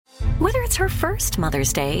Whether it's her first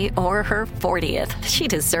Mother's Day or her 40th, she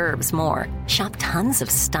deserves more. Shop tons of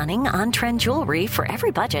stunning on-trend jewelry for every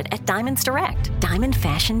budget at Diamonds Direct. Diamond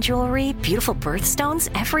fashion jewelry, beautiful birthstones,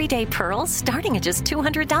 everyday pearls starting at just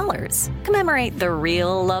 $200. Commemorate the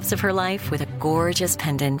real loves of her life with a gorgeous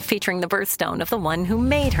pendant featuring the birthstone of the one who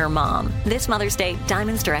made her mom. This Mother's Day,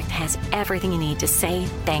 Diamonds Direct has everything you need to say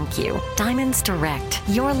thank you. Diamonds Direct.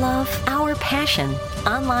 Your love, our passion.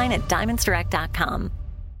 Online at diamondsdirect.com.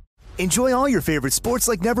 Enjoy all your favorite sports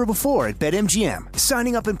like never before at BetMGM.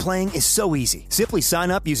 Signing up and playing is so easy. Simply sign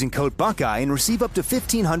up using code Buckeye and receive up to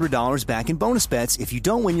 $1,500 back in bonus bets if you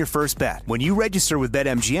don't win your first bet. When you register with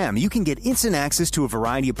BetMGM, you can get instant access to a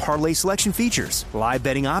variety of parlay selection features, live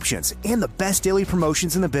betting options, and the best daily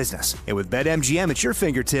promotions in the business. And with BetMGM at your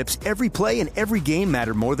fingertips, every play and every game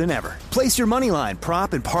matter more than ever. Place your moneyline,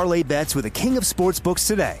 prop, and parlay bets with the king of sportsbooks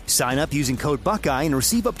today. Sign up using code Buckeye and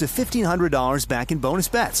receive up to $1,500 back in bonus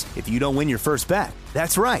bets if you don't win your first bet.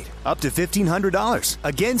 That's right, up to $1,500.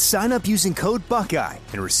 Again, sign up using code Buckeye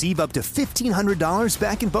and receive up to $1,500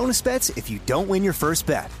 back in bonus bets if you don't win your first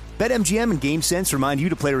bet. BetMGM and GameSense remind you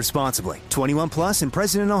to play responsibly. 21 plus and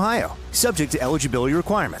present in Ohio. Subject to eligibility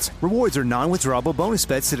requirements. Rewards are non-withdrawable bonus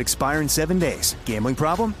bets that expire in 7 days. Gambling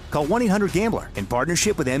problem? Call 1-800-GAMBLER in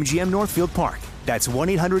partnership with MGM Northfield Park. That's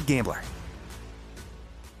 1-800-GAMBLER.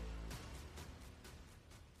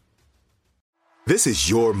 This is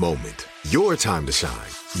your moment, your time to shine,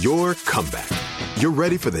 your comeback. You're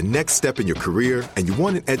ready for the next step in your career, and you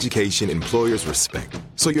want an education employers respect.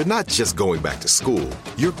 So you're not just going back to school,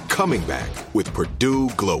 you're coming back with Purdue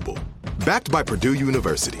Global. Backed by Purdue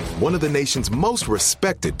University, one of the nation's most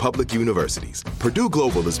respected public universities, Purdue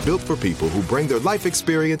Global is built for people who bring their life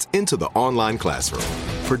experience into the online classroom.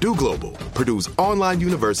 Purdue Global, Purdue's online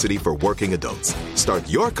university for working adults. Start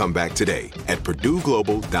your comeback today at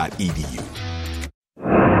purdueglobal.edu.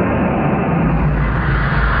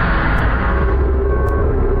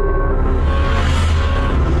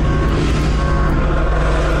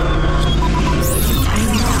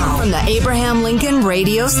 The Abraham Lincoln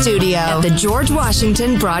Radio Studio at the George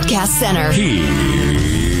Washington Broadcast Center.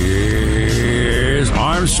 Here's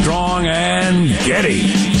Armstrong and Getty.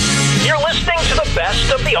 You're listening to the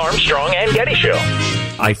best of the Armstrong and Getty Show.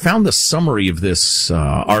 I found the summary of this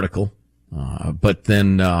article, but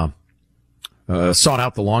then sought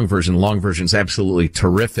out the long version. The long version's absolutely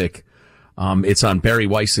terrific. It's on Barry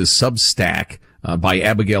Weiss's Substack by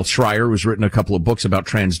Abigail Schreier, who's written a couple of books about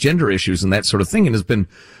transgender issues and that sort of thing, and has been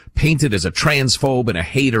painted as a transphobe and a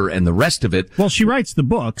hater and the rest of it. Well, she writes the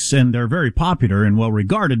books, and they're very popular and well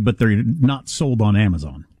regarded, but they're not sold on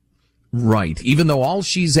Amazon. Right. Even though all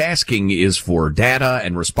she's asking is for data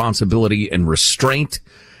and responsibility and restraint,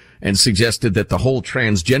 and suggested that the whole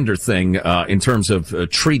transgender thing, in terms of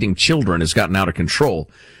treating children, has gotten out of control.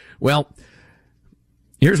 Well,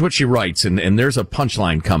 here's what she writes, and there's a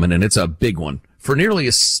punchline coming, and it's a big one. For nearly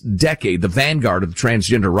a decade, the vanguard of the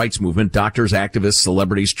transgender rights movement, doctors, activists,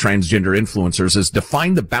 celebrities, transgender influencers, has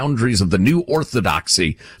defined the boundaries of the new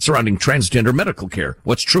orthodoxy surrounding transgender medical care.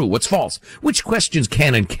 What's true? What's false? Which questions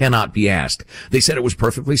can and cannot be asked? They said it was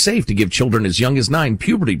perfectly safe to give children as young as 9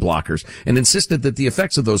 puberty blockers and insisted that the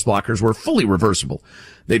effects of those blockers were fully reversible.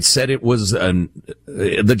 They'd said it was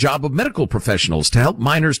the job of medical professionals to help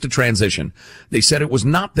minors to transition. They said it was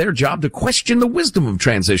not their job to question the wisdom of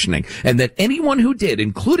transitioning, and that anyone who did,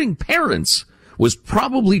 including parents, was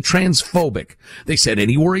probably transphobic. They said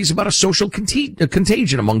any worries about a social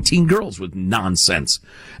contagion among teen girls was nonsense.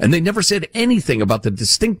 And they never said anything about the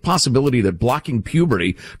distinct possibility that blocking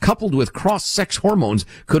puberty, coupled with cross-sex hormones,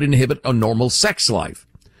 could inhibit a normal sex life.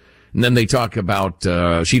 And then they talk about,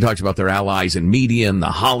 she talks about their allies in media and the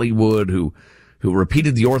Hollywood who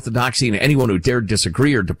repeated the orthodoxy, and anyone who dared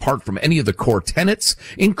disagree or depart from any of the core tenets,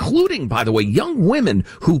 including, by the way, young women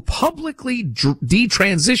who publicly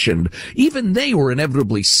detransitioned. Even they were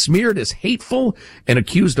inevitably smeared as hateful and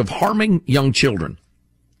accused of harming young children.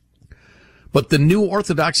 But the new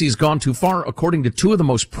orthodoxy has gone too far, according to two of the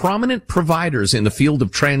most prominent providers in the field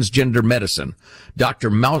of transgender medicine. Dr.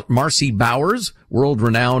 Marcy Bowers,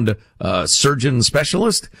 world-renowned surgeon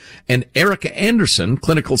specialist, and Erica Anderson,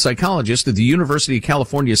 clinical psychologist at the University of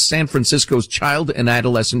California, San Francisco's Child and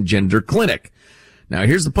Adolescent Gender Clinic. Now,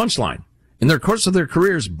 here's the punchline. In the course of their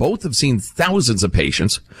careers, both have seen thousands of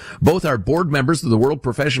patients. Both are board members of the World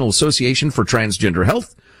Professional Association for Transgender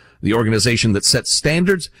Health, the organization that sets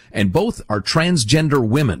standards, and both are transgender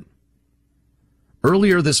women.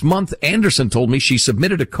 Earlier this month, Anderson told me she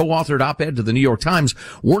submitted a co-authored op-ed to the New York Times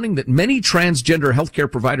warning that many transgender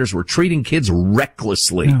healthcare providers were treating kids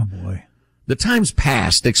recklessly. Oh, boy. The Times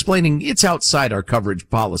passed, explaining it's outside our coverage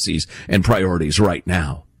policies and priorities right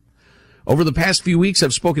now. Over the past few weeks,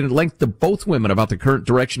 I've spoken at length to both women about the current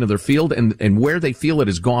direction of their field and where they feel it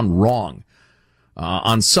has gone wrong.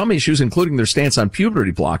 On some issues, including their stance on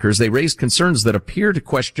puberty blockers, they raised concerns that appear to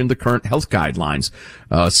question the current health guidelines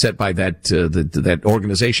set by that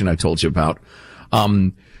organization I told you about.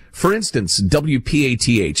 For instance,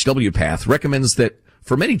 WPATH recommends that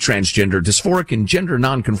for many transgender, dysphoric, and gender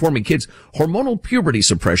non-conforming kids, hormonal puberty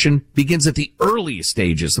suppression begins at the earliest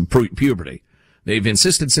stages of puberty. They've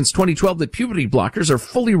insisted since 2012 that puberty blockers are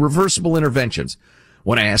fully reversible interventions.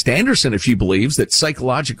 When I asked Anderson if she believes that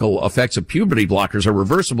psychological effects of puberty blockers are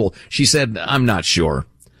reversible, she said, I'm not sure.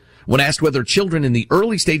 When asked whether children in the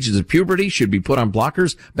early stages of puberty should be put on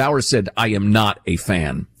blockers, Bowers said, I am not a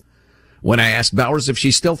fan. When I asked Bowers if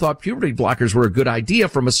she still thought puberty blockers were a good idea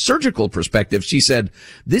from a surgical perspective, she said,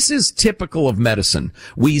 this is typical of medicine.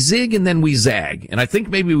 We zig and then we zag. And I think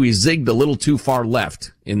maybe we zigged a little too far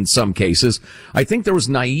left in some cases. I think there was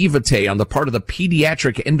naivete on the part of the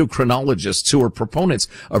pediatric endocrinologists who are proponents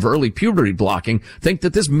of early puberty blocking, think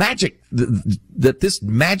that this magic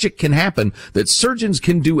can happen, that surgeons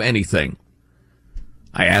can do anything.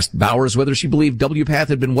 I asked Bowers whether she believed WPATH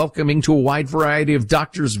had been welcoming to a wide variety of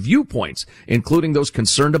doctors' viewpoints, including those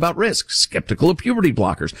concerned about risks, skeptical of puberty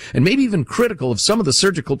blockers, and maybe even critical of some of the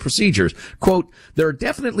surgical procedures. Quote, there are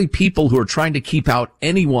definitely people who are trying to keep out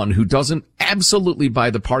anyone who doesn't absolutely buy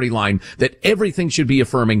the party line that everything should be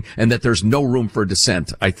affirming and that there's no room for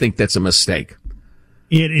dissent. I think that's a mistake.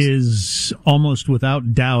 It is almost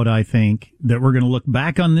without doubt, I think, that we're going to look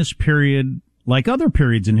back on this period like other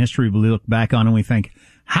periods in history we look back on and we think,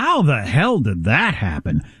 how the hell did that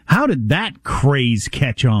happen? How did that craze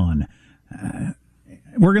catch on?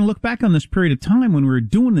 We're going to look back on this period of time when we were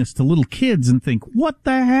doing this to little kids and think, what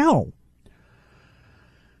the hell?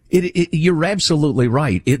 You're absolutely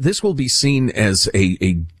right. This will be seen as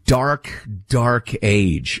a dark, dark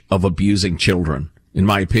age of abusing children, in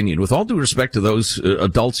my opinion. With all due respect to those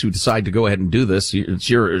adults who decide to go ahead and do this, it's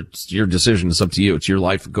your decision. It's up to you. It's your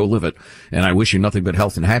life. Go live it. And I wish you nothing but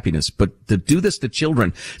health and happiness. But to do this to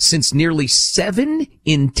children, since nearly 7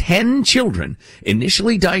 in 10 children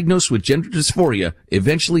initially diagnosed with gender dysphoria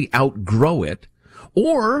eventually outgrow it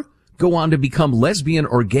or go on to become lesbian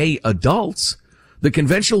or gay adults, the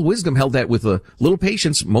conventional wisdom held that with a little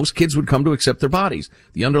patience, most kids would come to accept their bodies.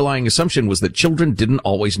 The underlying assumption was that children didn't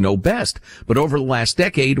always know best. But over the last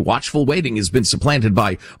decade, watchful waiting has been supplanted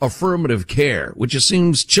by affirmative care, which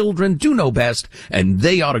assumes children do know best and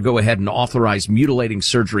they ought to go ahead and authorize mutilating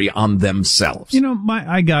surgery on themselves. You know,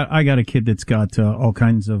 I got a kid that's got all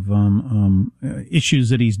kinds of issues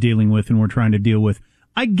that he's dealing with and we're trying to deal with.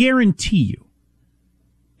 I guarantee you,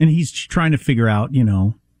 and he's trying to figure out, you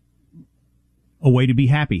know, a way to be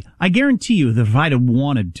happy. I guarantee you that if I'd have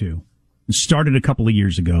wanted to, started a couple of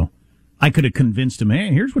years ago, I could have convinced him,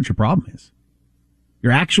 hey, here's what your problem is.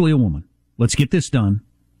 You're actually a woman. Let's get this done.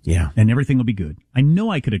 Yeah. And everything will be good. I know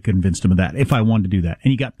I could have convinced him of that if I wanted to do that.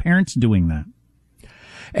 And you got parents doing that.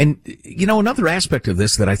 And, you know, another aspect of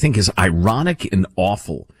this that I think is ironic and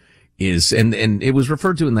awful is, and it was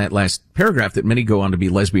referred to in that last paragraph that many go on to be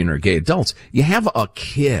lesbian or gay adults. You have a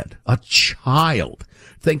kid, a child,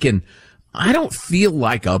 thinking, I don't feel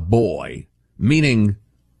like a boy, meaning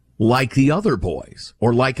like the other boys,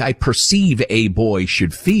 or like I perceive a boy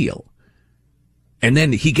should feel. And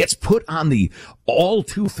then he gets put on the all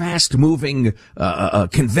too fast moving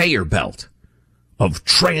conveyor belt of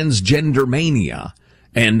transgender mania.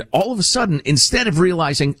 And all of a sudden, instead of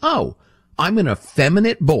realizing, oh, I'm an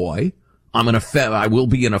effeminate boy, I will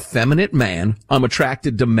be an effeminate man, I'm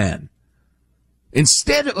attracted to men.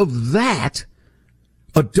 Instead of that,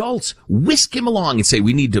 adults whisk him along and say,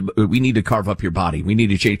 we need to carve up your body. We need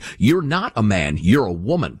to change. You're not a man. You're a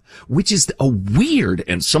woman, which is a weird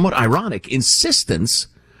and somewhat ironic insistence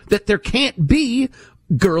that there can't be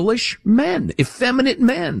girlish men, effeminate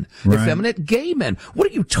men, right. Effeminate gay men. What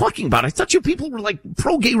are you talking about? I thought you people were like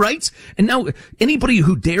pro-gay rights. And now anybody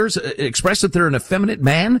who dares express that they're an effeminate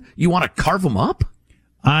man, you want to carve them up?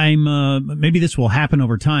 Maybe this will happen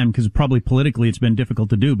over time because probably politically it's been difficult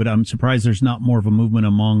to do, but I'm surprised there's not more of a movement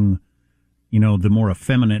among, you know, the more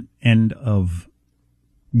effeminate end of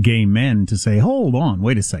gay men to say, hold on,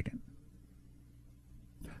 wait a second.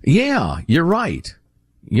 Yeah, you're right.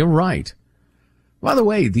 You're right. By the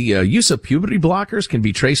way, the use of puberty blockers can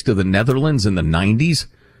be traced to the Netherlands in the 90s.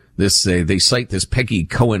 They cite this Peggy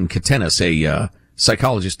Cohen-Katenis, a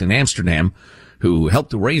psychologist in Amsterdam, who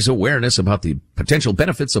helped to raise awareness about the potential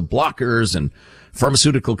benefits of blockers, and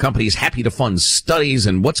pharmaceutical companies happy to fund studies,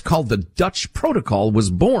 and what's called the Dutch Protocol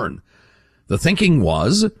was born. The thinking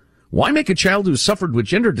was, Why make a child who suffered with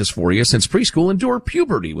gender dysphoria since preschool endure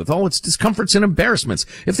puberty with all its discomforts and embarrassments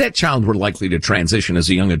if that child were likely to transition as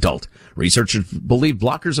a young adult? Researchers believe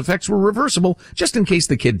blockers' effects were reversible just in case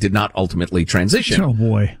the kid did not ultimately transition. Oh,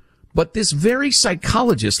 boy. But this very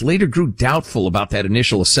psychologist later grew doubtful about that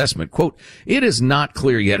initial assessment. Quote, "It is not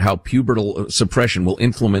clear yet how pubertal suppression will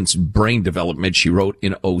influence brain development," she wrote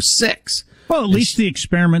in 2006. Well, at least the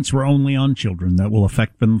experiments were only on children. That will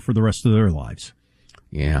affect them for the rest of their lives.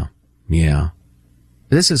 Yeah.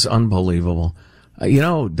 This is unbelievable.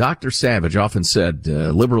 Dr. Savage often said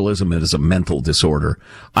liberalism is a mental disorder.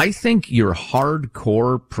 I think your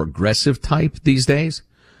hardcore progressive type these days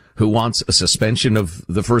who wants a suspension of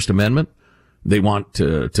the First Amendment, they want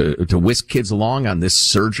to whisk kids along on this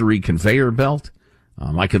surgery conveyor belt.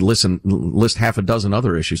 I could list half a dozen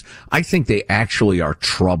other issues. I think they actually are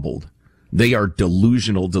troubled. They are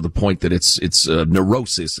delusional to the point that it's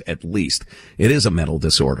neurosis, at least. It is a mental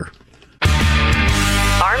disorder.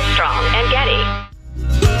 Armstrong and Getty.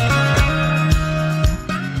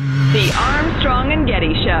 The Armstrong and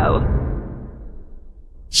Getty Show.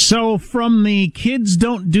 So from the kids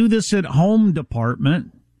don't do this at home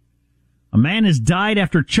department, a man has died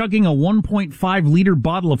after chugging a 1.5-liter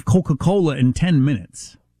bottle of Coca-Cola in 10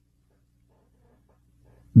 minutes.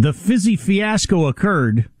 The fizzy fiasco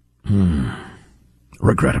occurred.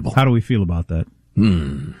 Regrettable. How do we feel about that?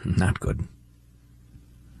 Not good.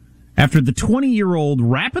 After the 20-year-old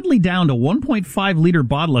rapidly downed a 1.5-liter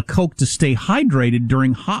bottle of Coke to stay hydrated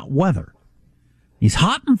during hot weather. He's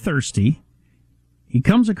hot and thirsty. He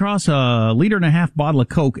comes across a 1.5 liter bottle of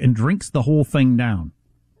Coke and drinks the whole thing down.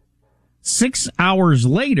 6 hours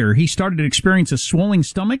later, he started to experience a swollen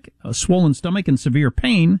stomach and severe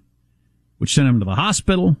pain, which sent him to the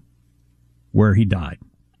hospital, where he died.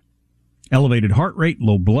 Elevated heart rate,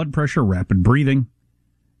 low blood pressure, rapid breathing.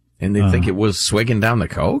 And they think it was swigging down the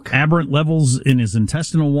Coke? Aberrant levels in his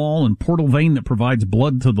intestinal wall and portal vein that provides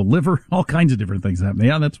blood to the liver. All kinds of different things happen.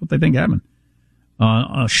 Yeah, that's what they think happened.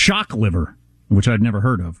 A shock liver, which I'd never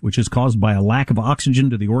heard of, which is caused by a lack of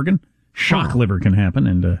oxygen to the organ. Shock liver can happen,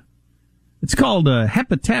 and it's called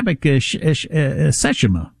hepatic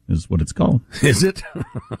septicemia, is what it's called. Is it?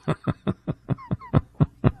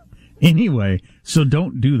 Anyway, so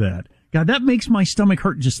don't do that. God, that makes my stomach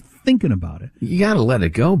hurt just thinking about it. You got to let it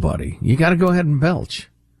go, buddy. You got to go ahead and belch.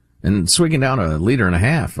 And swigging down 1.5 liters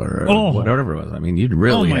or whatever it was. I mean, you'd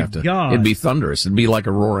really have to. God. It'd be thunderous. It'd be like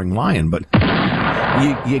a roaring lion, but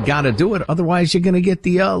you got to do it. Otherwise, you're going to get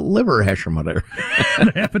the liver heshima there.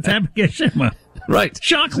 The hepatic heshima. Right.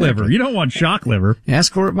 Shock liver. You don't want shock liver.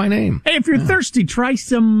 Ask for it by name. Hey, if you're thirsty, try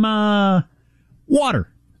some water.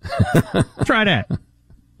 Try that.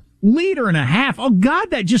 1.5 liters. Oh,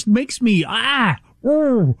 God, that just makes me,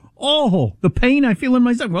 the pain I feel in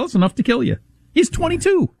my stomach. Well, it's enough to kill you. He's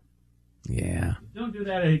 22. Yeah. Don't do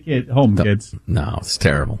that at home, kids. No, it's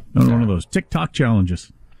terrible. Not one of those TikTok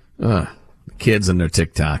challenges. The kids and their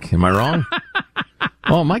TikTok. Am I wrong?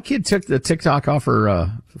 Oh, my kid took the TikTok off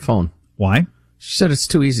her phone. Why? She said it's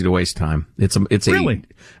too easy to waste time. It's really?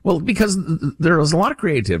 Well, because there was a lot of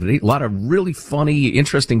creativity, a lot of really funny,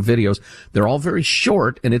 interesting videos. They're all very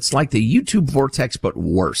short, and it's like the YouTube vortex, but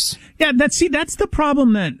worse. Yeah, that's the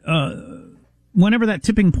problem that, whenever that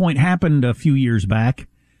tipping point happened a few years back,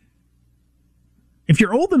 if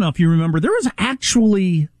you're old enough, you remember there was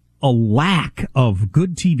actually a lack of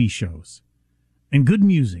good TV shows and good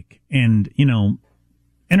music and,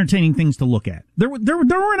 entertaining things to look at. There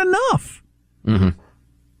weren't enough. Mm-hmm.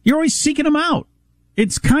 You're always seeking them out.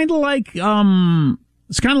 It's kind of like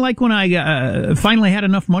when I finally had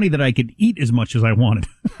enough money that I could eat as much as I wanted.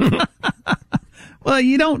 Well,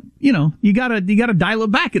 you gotta dial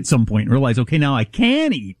it back at some point and realize, okay, now I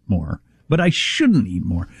can eat more, but I shouldn't eat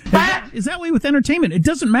more. Is that way with entertainment? It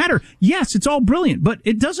doesn't matter. Yes, it's all brilliant, but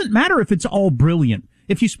it doesn't matter if it's all brilliant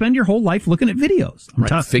if you spend your whole life looking at videos.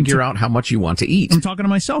 Figure out how much you want to eat. I'm talking to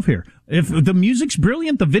myself here. If the music's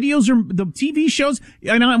brilliant, the videos are, the TV shows,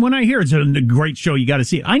 and when I hear it's a great show, you got to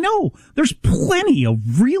see it. I know there's plenty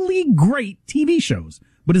of really great TV shows,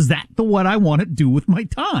 but is that what I want to do with my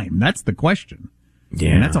time? That's the question. Yeah.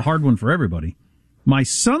 And that's a hard one for everybody. My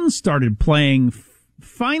son started playing,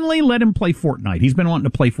 finally let him play Fortnite. He's been wanting to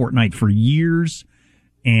play Fortnite for years.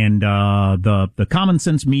 And the common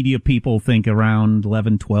sense media people think around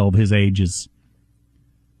 11, 12, his age is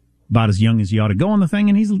about as young as you ought to go on the thing,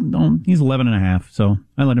 and he's 11 and a half, so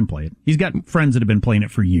I let him play it. He's got friends that have been playing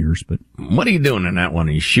it for years, but... What are you doing in that one?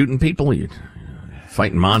 Are you shooting people? Are you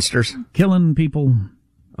fighting monsters? Killing people.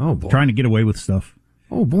 Oh, boy. Trying to get away with stuff.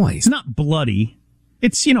 Oh, boy. It's not bloody.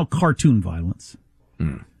 It's, cartoon violence.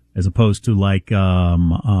 as opposed to like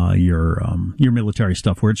your military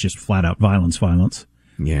stuff where it's just flat out violence.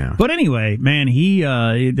 Yeah. But anyway, man,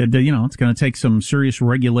 it's going to take some serious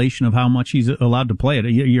regulation of how much he's allowed to play it.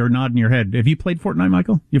 You're nodding your head. Have you played Fortnite,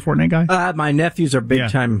 Michael? You a Fortnite guy? My nephews are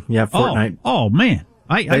big time. Yeah, Fortnite. Oh man,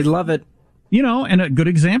 they love it. And a good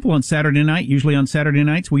example on Saturday night. Usually on Saturday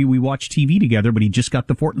nights we watch TV together. But he just got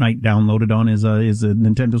the Fortnite downloaded on his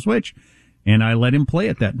Nintendo Switch. And I let him play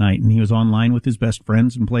it that night, and he was online with his best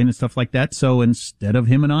friends and playing and stuff like that. So instead of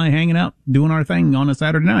him and I hanging out doing our thing on a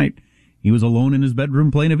Saturday night, he was alone in his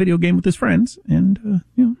bedroom playing a video game with his friends. And,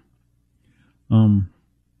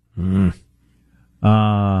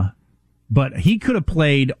 but he could have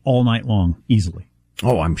played all night long easily.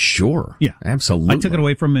 Oh, I'm sure. Yeah. Absolutely. I took it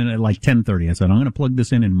away from him at like 10:30. I said, I'm going to plug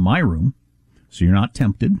this in my room so you're not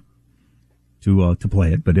tempted to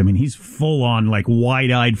play it. But I mean, he's full on, like,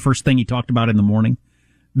 wide-eyed. First thing he talked about in the morning.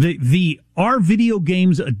 Are video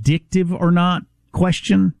games addictive or not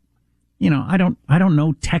question? I don't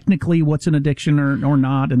know technically what's an addiction or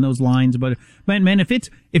not in those lines, but man,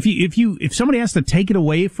 if somebody has to take it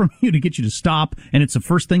away from you to get you to stop, and it's the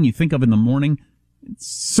first thing you think of in the morning, it's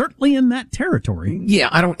certainly in that territory.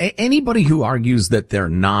 Yeah, anybody who argues that they're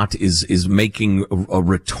not is making a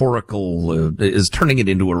rhetorical, is turning it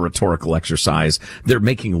into a rhetorical exercise. They're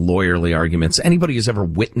making lawyerly arguments. Anybody who's ever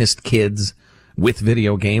witnessed kids with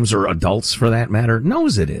video games, or adults for that matter,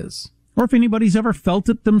 knows it is. Or if anybody's ever felt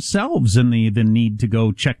it themselves in the need to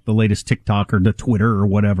go check the latest TikTok or the Twitter or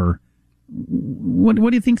whatever. What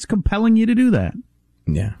do you think's compelling you to do that?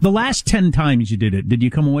 Yeah. The last 10 times you did it, did you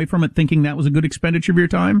come away from it thinking that was a good expenditure of your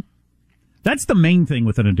time? That's the main thing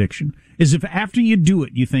with an addiction, is if after you do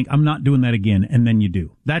it, you think, I'm not doing that again, and then you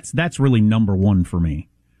do. That's really number one for me,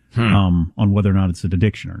 on whether or not it's an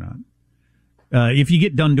addiction or not. If you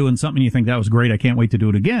get done doing something and you think that was great, I can't wait to do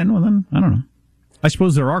it again, well then, I don't know. I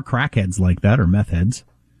suppose there are crackheads like that, or meth heads.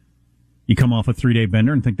 You come off a 3-day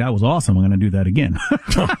bender and think that was awesome, I'm going to do that again.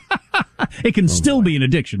 It can still be an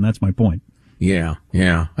addiction, that's my point. Yeah.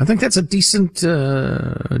 I think that's a decent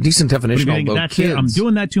definition. Although kids, I'm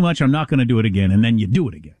doing that too much, I'm not going to do it again, and then you do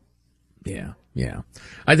it again. Yeah.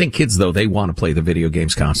 I think kids, though, they want to play the video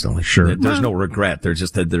games constantly. Sure. There's no regret. They're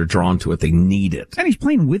just they're drawn to it. They need it. And he's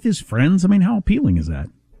playing with his friends. I mean, how appealing is that?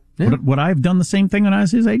 Yeah. Would I have done the same thing when I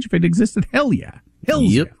was his age if it existed? Hell yeah.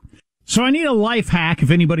 Yeah. So I need a life hack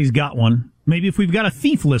if anybody's got one. Maybe if we've got a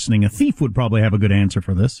thief listening, a thief would probably have a good answer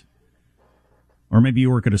for this. Or maybe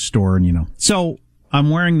you work at a store and So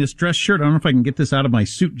I'm wearing this dress shirt. I don't know if I can get this out of my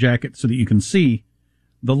suit jacket so that you can see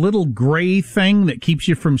the little gray thing that keeps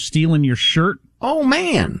you from stealing your shirt. Oh,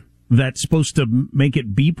 man. That's supposed to make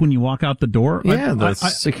it beep when you walk out the door. Yeah, the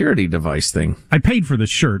security device thing. I paid for this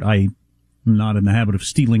shirt. I'm not in the habit of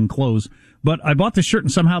stealing clothes. But I bought the shirt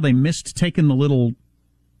and somehow they missed taking the little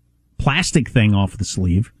plastic thing off the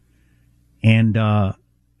sleeve. And how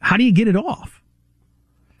do you get it off?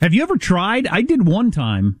 Have you ever tried? I did one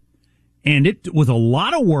time, and it was a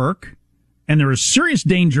lot of work, and there was serious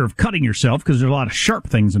danger of cutting yourself because there's a lot of sharp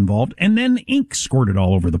things involved, and then ink squirted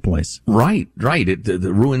all over the place. Right. It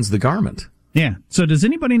ruins the garment. Yeah. So does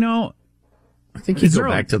anybody know? I think you go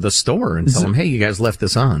back to the store and tell them, hey, you guys left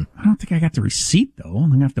this on. I don't think I got the receipt, though. I'm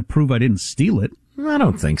going to have to prove I didn't steal it. I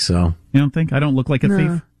don't think so. You don't think? I don't look like a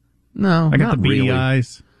thief? No, I got the beady really.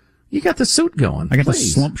 eyes. You got the suit going. I got the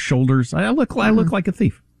slumped shoulders. I look like a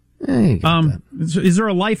thief. Hey, is there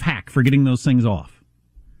a life hack for getting those things off?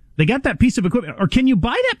 They got that piece of equipment, or can you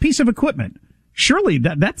buy that piece of equipment? Surely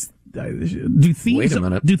that's do thieves? Wait a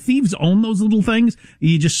minute. Do thieves own those little things?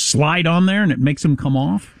 You just slide on there and it makes them come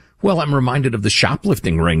off. Well, I'm reminded of the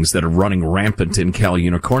shoplifting rings that are running rampant in Cal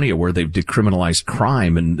Unicornia, where they've decriminalized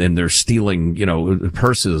crime and they're stealing,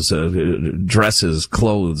 purses, dresses,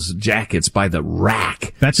 clothes, jackets by the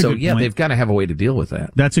rack. That's a good point. They've got to have a way to deal with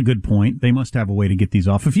that. That's a good point. They must have a way to get these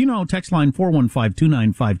off. If you know, text line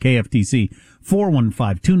 415-295-KFTC,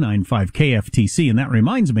 415-295-KFTC. And that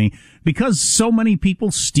reminds me, because so many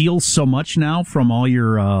people steal so much now from all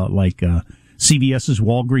your, CVS's,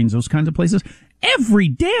 Walgreens, those kinds of places, every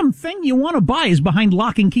damn thing you want to buy is behind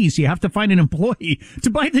lock and key, so you have to find an employee to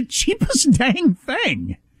buy the cheapest dang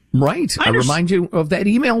thing. Right. I remind you of that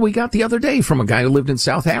email we got the other day from a guy who lived in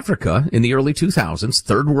South Africa in the early 2000s,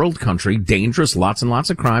 third world country, dangerous, lots and lots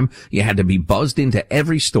of crime. You had to be buzzed into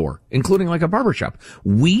every store, including like a barbershop.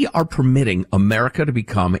 We are permitting America to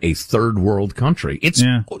become a third world country. It's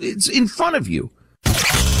in front of you.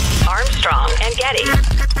 Armstrong and Getty.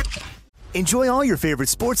 Enjoy all your favorite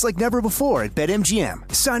sports like never before at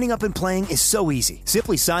BetMGM. Signing up and playing is so easy.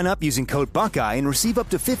 Simply sign up using code Buckeye and receive up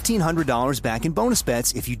to $1,500 back in bonus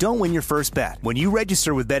bets if you don't win your first bet. When you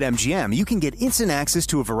register with BetMGM, you can get instant access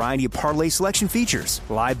to a variety of parlay selection features,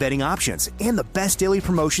 live betting options, and the best daily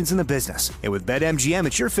promotions in the business. And with BetMGM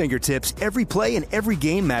at your fingertips, every play and every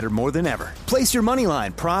game matter more than ever. Place your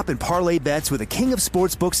moneyline, prop, and parlay bets with the king of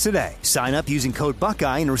sportsbooks today. Sign up using code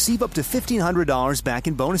Buckeye and receive up to $1,500 back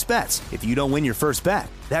in bonus bets if you don't win your first bet.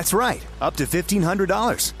 That's right, up to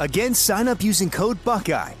 $1,500. Again, sign up using code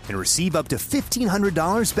Buckeye and receive up to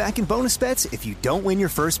 $1,500 back in bonus bets if you don't win your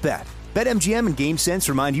first bet. BetMGM and GameSense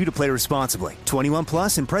remind you to play responsibly. 21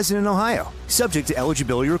 plus and present in Ohio. Subject to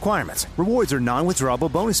eligibility requirements. Rewards are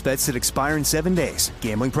non-withdrawable bonus bets that expire in 7 days.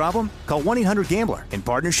 Gambling problem? Call 1-800-GAMBLER in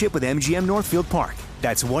partnership with MGM Northfield Park.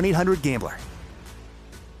 That's 1-800-GAMBLER.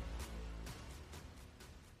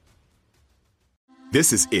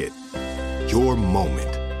 This is it. Your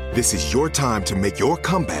moment. This is your time to make your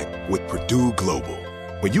comeback with Purdue Global.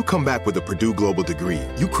 When you come back with a Purdue Global degree,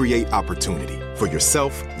 you create opportunity for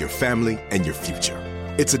yourself, your family, and your future.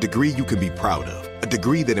 It's a degree you can be proud of, a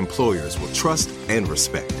degree that employers will trust and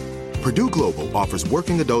respect. Purdue Global offers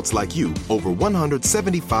working adults like you over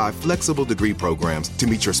 175 flexible degree programs to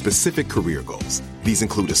meet your specific career goals. These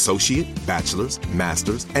include associate, bachelor's,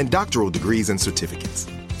 master's, and doctoral degrees and certificates.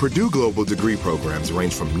 Purdue Global degree programs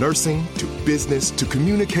range from nursing to business to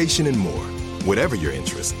communication and more. Whatever your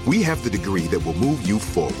interest, we have the degree that will move you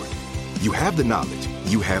forward. You have the knowledge,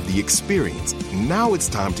 you have the experience. Now it's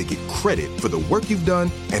time to get credit for the work you've done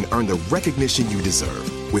and earn the recognition you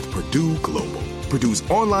deserve with Purdue Global, Purdue's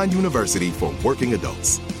online university for working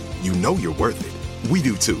adults. You know you're worth it. We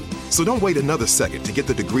do too. So don't wait another second to get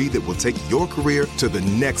the degree that will take your career to the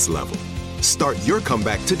next level. Start your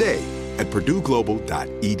comeback today at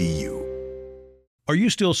purdueglobal.edu. Are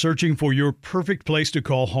you still searching for your perfect place to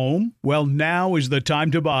call home? Well, now is the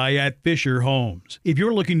time to buy at Fisher Homes. If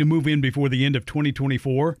you're looking to move in before the end of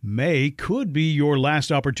 2024, May could be your last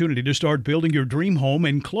opportunity to start building your dream home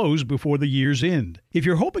and close before the year's end. If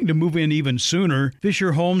you're hoping to move in even sooner,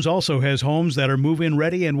 Fisher Homes also has homes that are move-in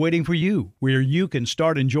ready and waiting for you, where you can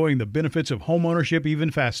start enjoying the benefits of homeownership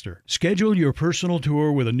even faster. Schedule your personal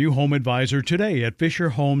tour with a new home advisor today at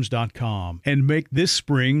FisherHomes.com and make this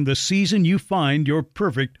spring the season you find your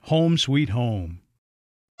perfect home sweet home.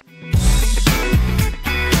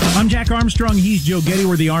 I'm Jack Armstrong. He's Joe Getty.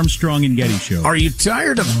 We're the Armstrong and Getty Show. Are you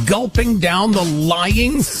tired of gulping down the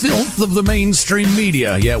lying filth of the mainstream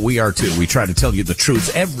media? Yeah, we are too. We try to tell you the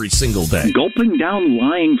truth every single day. Gulping down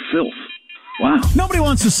lying filth. Wow. Nobody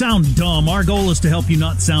wants to sound dumb. Our goal is to help you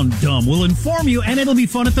not sound dumb. We'll inform you, and it'll be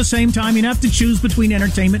fun at the same time. You have to choose between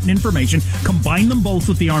entertainment and information. Combine them both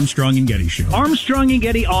with the Armstrong and Getty Show. Armstrong and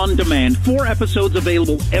Getty On Demand. 4 episodes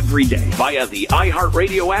available every day via the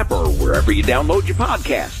iHeartRadio app or wherever you download your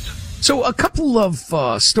podcasts. So a couple of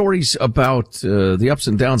stories about the ups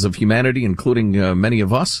and downs of humanity, including many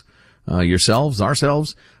of us, yourselves,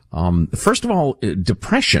 ourselves. First of all,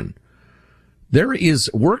 depression. There is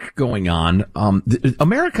work going on.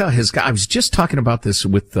 America has got, I was just talking about this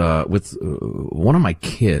with one of my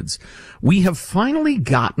kids. We have finally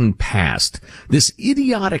gotten past this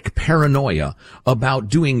idiotic paranoia about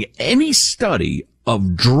doing any study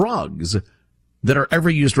of drugs that are ever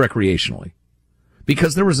used recreationally.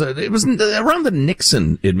 Because it was around the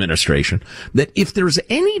Nixon administration that if there's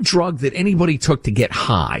any drug that anybody took to get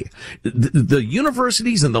high, the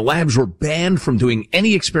universities and the labs were banned from doing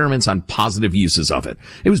any experiments on positive uses of it.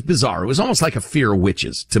 It was bizarre. It was almost like a fear of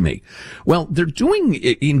witches to me. Well, they're doing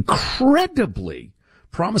incredibly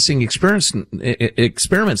promising experiments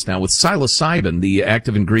now with psilocybin, the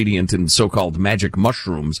active ingredient in so-called magic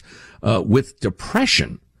mushrooms, with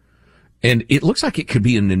depression. And it looks like it could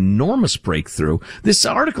be an enormous breakthrough. This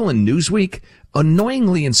article in Newsweek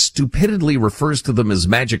annoyingly and stupidly refers to them as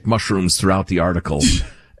magic mushrooms throughout the article.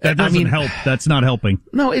 That doesn't help. That's not helping.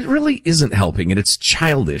 No, it really isn't helping, and it's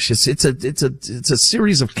childish. It's a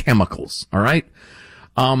series of chemicals. All right.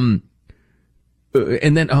 And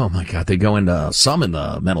then, oh my God, they go into some in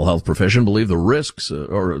the mental health profession believe the risks,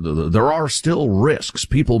 there are still risks.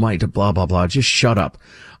 People might blah, blah, blah. Just shut up.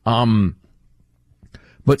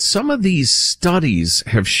 But some of these studies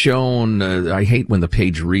have shown, I hate when the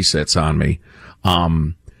page resets on me,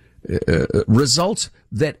 results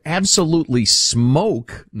that absolutely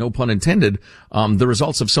smoke, no pun intended, the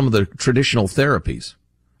results of some of the traditional therapies.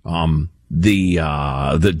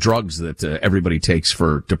 The drugs that everybody takes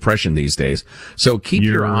for depression these days. So keep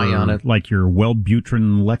your eye on it. Like your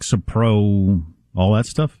Wellbutrin, Lexapro, all that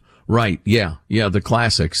stuff? Right. Yeah. Yeah. The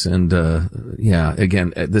classics. And,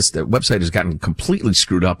 again, this website has gotten completely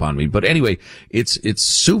screwed up on me. But anyway, it's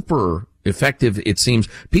super effective. It seems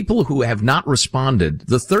people who have not responded,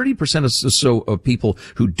 the 30% or so of people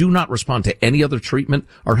who do not respond to any other treatment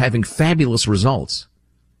are having fabulous results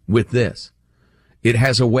with this. It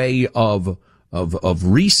has a way of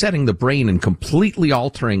resetting the brain and completely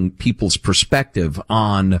altering people's perspective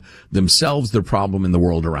on themselves, their problem, and the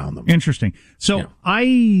world around them. Interesting. So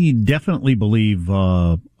I definitely believe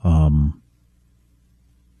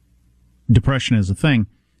depression is a thing,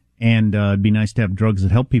 and it'd be nice to have drugs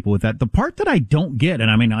that help people with that. The part that I don't get,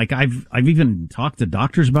 and I mean, like I've even talked to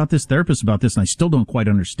doctors about this, therapists about this, and I still don't quite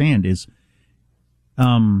understand is,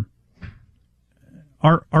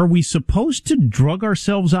 Are we supposed to drug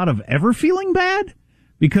ourselves out of ever feeling bad?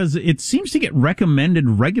 Because it seems to get recommended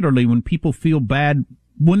regularly when people feel bad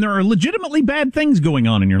when there are legitimately bad things going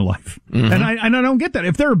on in your life. Mm-hmm. And I don't get that.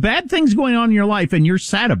 If there are bad things going on in your life and you're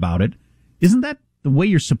sad about it, isn't that the way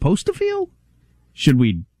you're supposed to feel? Should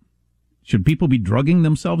people be drugging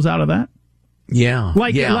themselves out of that? Yeah.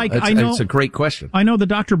 I know. It's a great question. I know the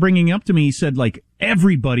doctor bringing it up to me, he said, like,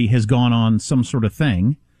 everybody has gone on some sort of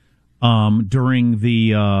thing. During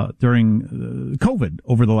COVID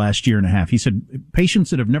over the last year and a half. He said patients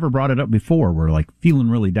that have never brought it up before were like feeling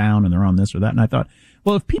really down and they're on this or that. And I thought,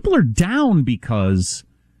 well, if people are down because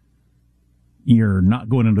you're not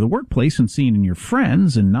going into the workplace and seeing your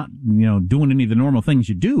friends and not, doing any of the normal things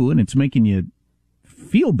you do and it's making you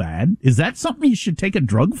feel bad, is that something you should take a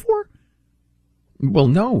drug for? Well,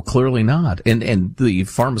 no, clearly not. And the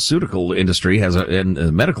pharmaceutical industry and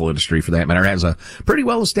the medical industry for that matter has a pretty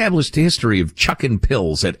well established history of chucking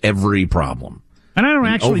pills at every problem. And I don't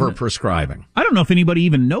actually over-prescribing. I don't know if anybody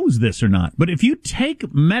even knows this or not, but if you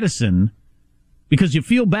take medicine because you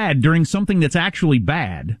feel bad during something that's actually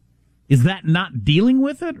bad, is that not dealing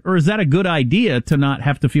with it? Or is that a good idea to not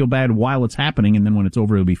have to feel bad while it's happening and then when it's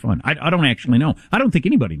over it'll be fun? I don't actually know. I don't think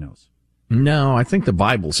anybody knows. No, I think the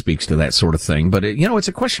Bible speaks to that sort of thing, but it's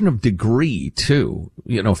a question of degree too.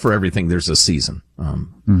 For everything there's a season.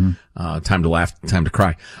 Time to laugh, time to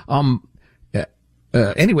cry.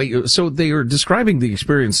 Anyway, so they are describing the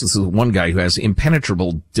experiences of one guy who has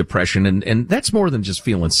impenetrable depression, and that's more than just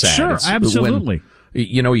feeling sad. Sure, absolutely.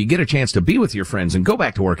 You get a chance to be with your friends and go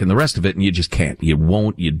back to work and the rest of it, and you just can't. You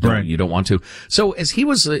won't. You don't. Right. You don't want to. So as he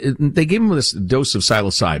was, they gave him this dose of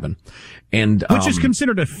psilocybin, and which is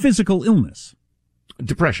considered a physical illness.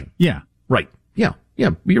 Depression. Yeah. Right. Yeah.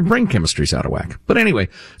 Yeah. Your brain chemistry's out of whack. But anyway,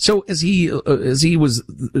 so as he was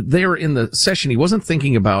there in the session, he wasn't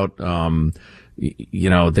thinking about,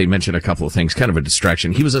 they mentioned a couple of things, kind of a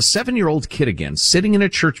distraction. He was a 7-year-old kid again, sitting in a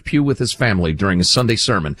church pew with his family during a Sunday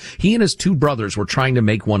sermon. He and his 2 brothers were trying to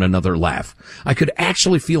make one another laugh. I could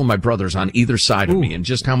actually feel my brothers on either side of me and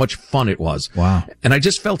just how much fun it was. Wow. And I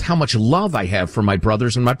just felt how much love I have for my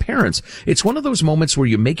brothers and my parents. It's one of those moments where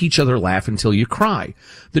you make each other laugh until you cry.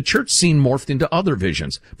 The church scene morphed into other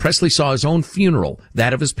visions. Presley saw his own funeral,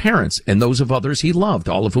 that of his parents, and those of others he loved,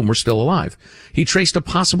 all of whom were still alive. He traced a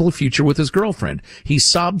possible future with his girlfriend. He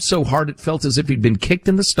sobbed so hard it felt as if he'd been kicked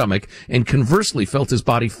in the stomach, and conversely felt his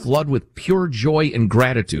body flood with pure joy and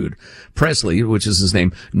gratitude. Presley, which is his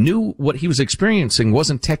name, knew what he was experiencing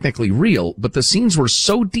wasn't technically real, but the scenes were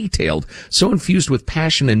so detailed, so infused with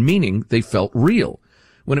passion and meaning, they felt real.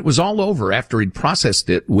 When it was all over, after he'd processed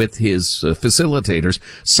it with his facilitators,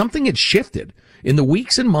 something had shifted. In the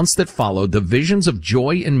weeks and months that followed, the visions of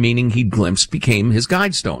joy and meaning he'd glimpsed became his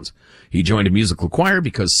guidestones. He joined a musical choir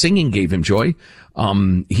because singing gave him joy.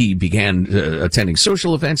 He began attending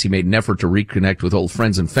social events. He made an effort to reconnect with old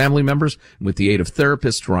friends and family members. With the aid of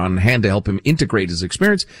therapists who were on hand to help him integrate his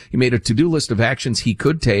experience, he made a to-do list of actions he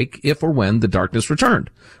could take if or when the darkness returned.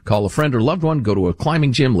 Call a friend or loved one, go to a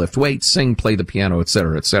climbing gym, lift weights, sing, play the piano,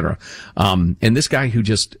 etc., etc. And this guy who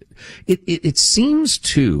just, it seems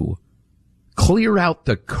to clear out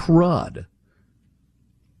the crud.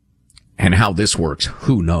 And how this works,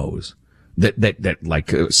 who knows?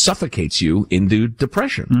 That suffocates you into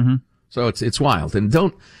depression. Mm-hmm. So it's wild.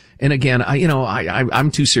 And again,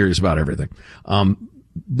 I'm too serious about everything.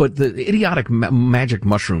 But the idiotic magic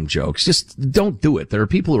mushroom jokes, just don't do it. There are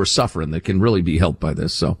people who are suffering that can really be helped by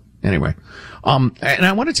this. So anyway, and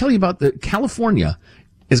I want to tell you about California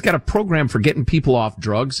has got a program for getting people off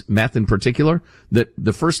drugs, meth in particular, that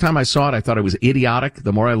the first time I saw it, I thought it was idiotic.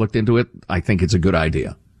 The more I looked into it, I think it's a good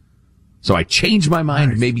idea. So I changed my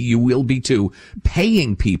mind. Nice. Maybe you will be too.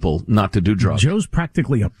 Paying people not to do drugs. Joe's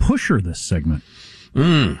practically a pusher this segment.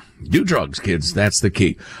 Do drugs, kids. That's the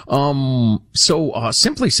key. So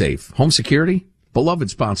Simply Safe, home security, beloved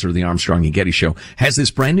sponsor of the Armstrong and Getty Show, has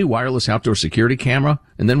this brand new wireless outdoor security camera,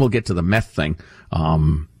 and then we'll get to the meth thing.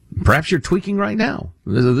 Perhaps you're tweaking right now.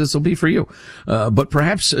 This will be for you. But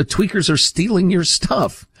perhaps tweakers are stealing your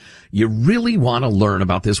stuff. You really want to learn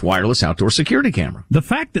about this wireless outdoor security camera. The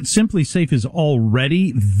fact that Simply Safe is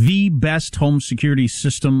already the best home security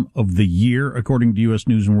system of the year, according to U.S.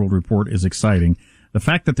 News and World Report, is exciting. The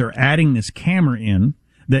fact that they're adding this camera in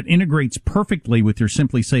that integrates perfectly with your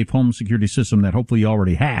Simply Safe home security system that hopefully you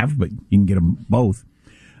already have, but you can get them both.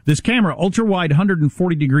 This camera, ultra-wide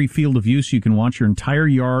 140-degree field of view, so you can watch your entire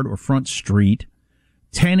yard or front street.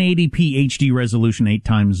 1080p HD resolution,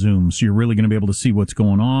 8x zoom, so you're really going to be able to see what's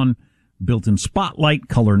going on. Built-in spotlight,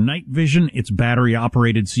 color night vision. It's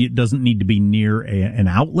battery-operated, so it doesn't need to be near an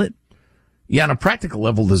outlet. Yeah, on a practical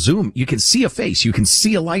level, the zoom, you can see a face, you can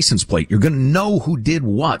see a license plate, you're going to know who did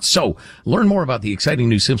what. So, learn more about the exciting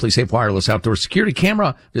new Simply Safe wireless outdoor security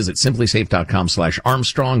camera. Visit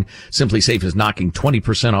simplysafe.com/Armstrong. Simply Safe is knocking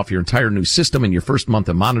 20% off your entire new system, and your first month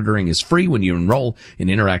of monitoring is free when you enroll in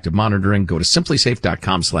interactive monitoring. Go to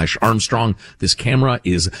simplysafe.com/Armstrong. This camera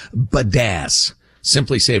is badass.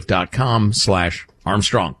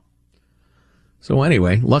 simplysafe.com/Armstrong. So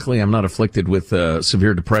anyway, luckily I'm not afflicted with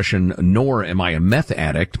severe depression, nor am I a meth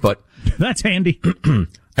addict, but that's handy.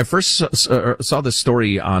 I first saw this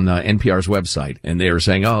story on NPR's website, and they were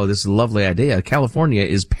saying, oh, this is a lovely idea. California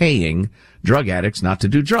is paying drug addicts not to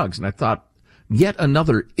do drugs. And I thought, yet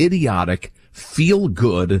another idiotic,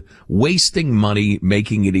 feel-good, wasting money,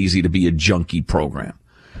 making it easy to be a junkie program.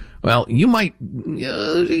 Well, you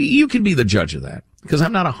can be the judge of that, because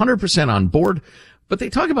I'm not 100% on board. But they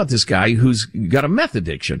talk about this guy who's got a meth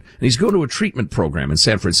addiction, and he's going to a treatment program in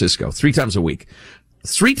San Francisco 3 times a week.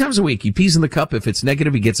 3 times a week, he pees in the cup. If it's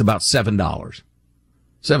negative, he gets about $7.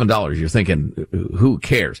 $7. You're thinking, who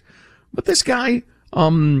cares? But this guy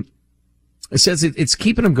says it's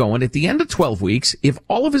keeping him going. At the end of 12 weeks, if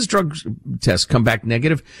all of his drug tests come back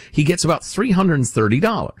negative, he gets about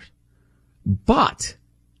 $330. But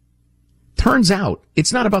turns out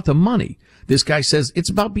it's not about the money. This guy says it's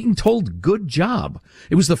about being told good job.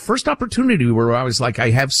 It was the first opportunity where I was like, I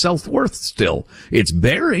have self-worth still. It's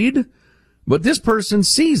buried, but this person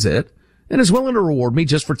sees it and is willing to reward me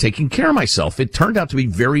just for taking care of myself. It turned out to be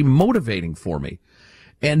very motivating for me.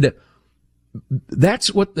 And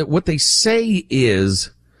that's what they say is,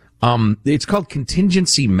 it's called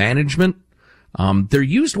contingency management. They're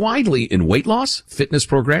used widely in weight loss, fitness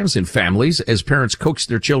programs, in families as parents coax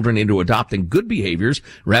their children into adopting good behaviors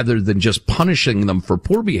rather than just punishing them for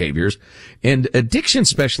poor behaviors. And addiction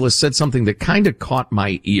specialists said something that kind of caught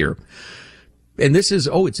my ear. And this is,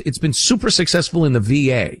 it's been super successful in the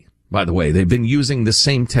VA, by the way. They've been using the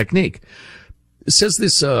same technique. It says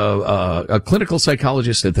this, a clinical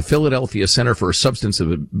psychologist at the Philadelphia Center for Substance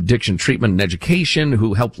Addiction Treatment and Education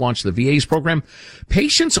who helped launch the VA's program.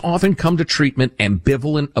 Patients often come to treatment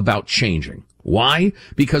ambivalent about changing. Why?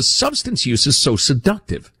 Because substance use is so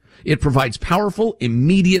seductive. It provides powerful,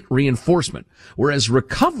 immediate reinforcement. Whereas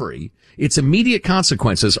recovery, its immediate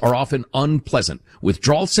consequences are often unpleasant.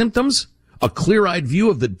 Withdrawal symptoms, a clear-eyed view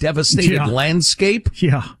of the devastated landscape.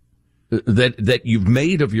 Yeah. That you've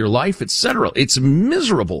made of your life, etc. It's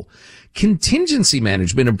miserable. Contingency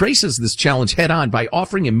management embraces this challenge head on by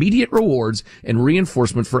offering immediate rewards and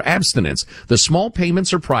reinforcement for abstinence. The small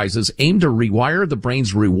payments or prizes aim to rewire the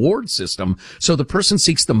brain's reward system so the person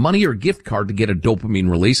seeks the money or gift card to get a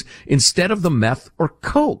dopamine release instead of the meth or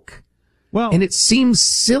coke. Well, and it seems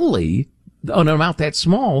silly, an amount that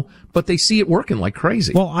small, but they see it working like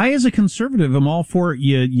crazy. Well, I, as a conservative, am all for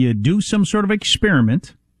you do some sort of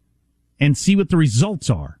experiment and see what the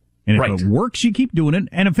results are. And if it works, you keep doing it.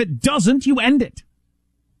 And if it doesn't, you end it.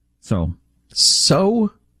 So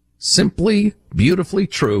simply, beautifully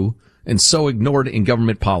true, and so ignored in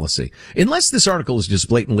government policy. Unless this article is just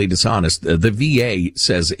blatantly dishonest, the VA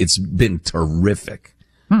says it's been terrific.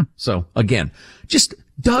 So, again, just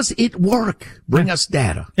does it work? Bring us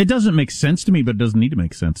data. It doesn't make sense to me, but it doesn't need to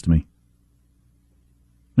make sense to me.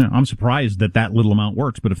 You know, I'm surprised that little amount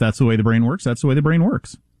works, but if that's the way the brain works, that's the way the brain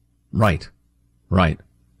works. Right.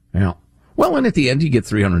 Yeah. Well, and at the end you get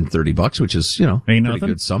 $330, which is, ain't pretty nothing.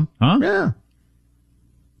 good sum. Huh? Yeah. A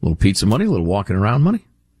little pizza money, a little walking around money.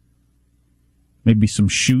 Maybe some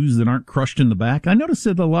shoes that aren't crushed in the back. I noticed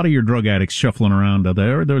that a lot of your drug addicts shuffling around out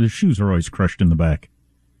there, their shoes are always crushed in the back.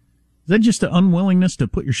 Is that just an unwillingness to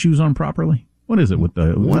put your shoes on properly? What is it with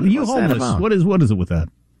the? What are you homeless? What is it with that?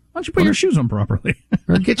 Why don't you put your shoes on properly?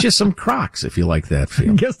 Or get you some Crocs if you like that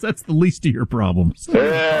feel. I guess that's the least of your problems.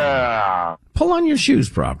 Yeah. Pull on your shoes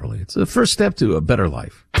properly. It's the first step to a better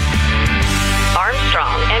life.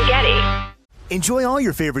 Armstrong and Getty. Enjoy all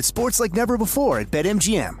your favorite sports like never before at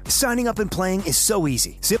BetMGM. Signing up and playing is so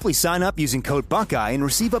easy. Simply sign up using code Buckeye and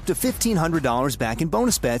receive up to $1,500 back in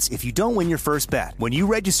bonus bets if you don't win your first bet. When you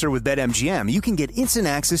register with BetMGM, you can get instant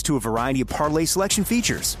access to a variety of parlay selection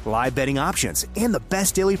features, live betting options, and the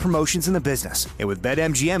best daily promotions in the business. And with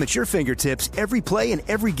BetMGM at your fingertips, every play and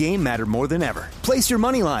every game matter more than ever. Place your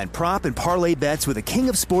moneyline, prop, and parlay bets with the king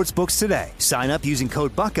of sportsbooks today. Sign up using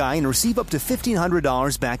code Buckeye and receive up to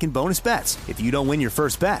 $1,500 back in bonus bets if you don't win your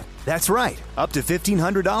first bet. That's right, up to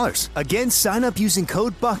 $1,500. Again, sign up using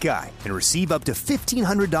code Buckeye and receive up to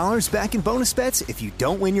 $1,500 back in bonus bets if you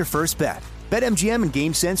don't win your first bet. BetMGM and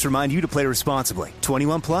GameSense remind you to play responsibly.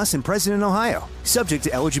 21 plus and present in Ohio. Subject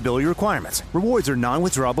to eligibility requirements. Rewards are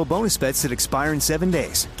non-withdrawable bonus bets that expire in 7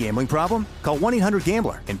 days. Gambling problem? Call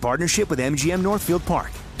 1-800-GAMBLER in partnership with MGM Northfield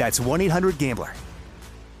Park. That's 1-800-GAMBLER.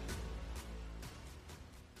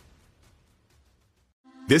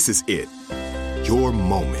 This is it. Your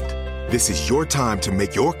moment. This is your time to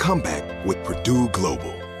make your comeback with Purdue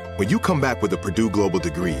Global. When you come back with a Purdue Global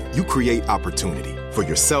degree, you create opportunity for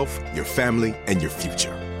yourself, your family, and your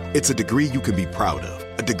future. It's a degree you can be proud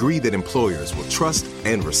of, a degree that employers will trust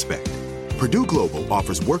and respect. Purdue Global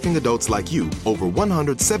offers working adults like you over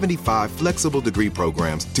 175 flexible degree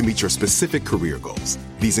programs to meet your specific career goals.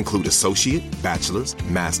 These include associate, bachelor's,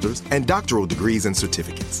 master's, and doctoral degrees and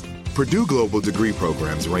certificates. Purdue Global degree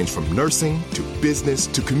programs range from nursing to business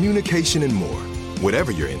to communication and more.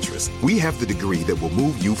 Whatever your interest, we have the degree that will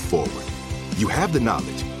move you forward. You have the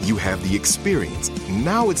knowledge, you have the experience.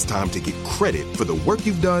 Now it's time to get credit for the work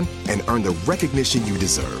you've done and earn the recognition you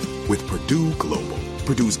deserve with Purdue Global,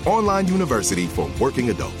 Purdue's online university for working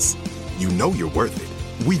adults. You know you're worth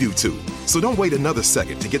it. We do too. So don't wait another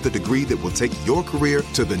second to get the degree that will take your career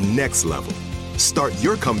to the next level. Start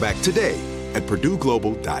your comeback today at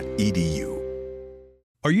purdueglobal.edu.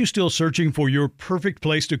 Are you still searching for your perfect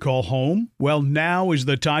place to call home? Well, now is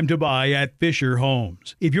the time to buy at Fisher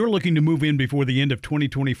Homes. If you're looking to move in before the end of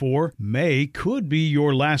 2024, May could be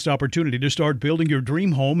your last opportunity to start building your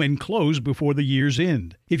dream home and close before the year's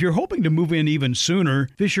end. If you're hoping to move in even sooner,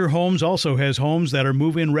 Fisher Homes also has homes that are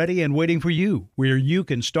move-in ready and waiting for you, where you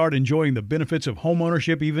can start enjoying the benefits of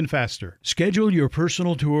homeownership even faster. Schedule your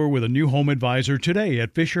personal tour with a new home advisor today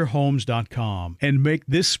at FisherHomes.com and make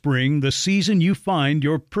this spring the season you find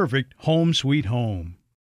your perfect home sweet home.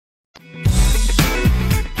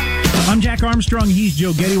 I'm Jack Armstrong. He's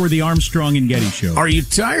Joe Getty. We're the Armstrong and Getty Show. Are you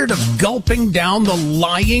tired of gulping down the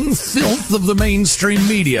lying filth of the mainstream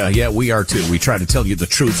media? Yeah, we are too. We try to tell you the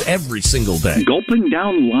truth every single day. Gulping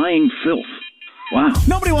down lying filth. Wow.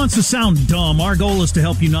 Nobody wants to sound dumb. Our goal is to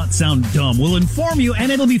help you not sound dumb. We'll inform you,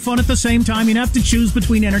 and it'll be fun at the same time. You don't have to choose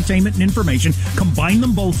between entertainment and information. Combine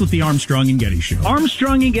them both with the Armstrong and Getty Show.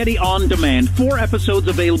 Armstrong and Getty On Demand. 4 episodes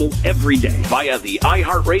available every day via the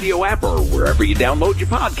iHeartRadio app or wherever you download your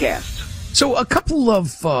podcasts. So a couple of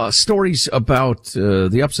stories about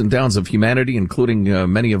the ups and downs of humanity, including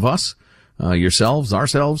many of us, yourselves,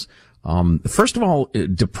 ourselves. First of all,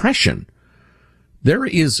 depression. There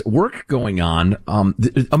is work going on.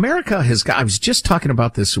 America has got, I was just talking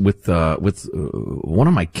about this with one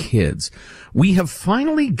of my kids. We have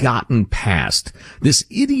finally gotten past this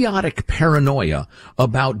idiotic paranoia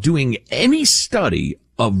about doing any study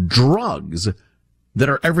of drugs that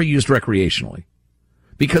are ever used recreationally.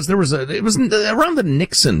 Because it was around the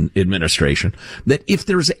Nixon administration that if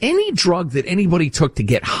there's any drug that anybody took to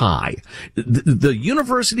get high, the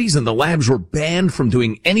universities and the labs were banned from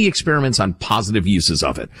doing any experiments on positive uses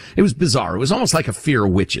of it. It was bizarre. It was almost like a fear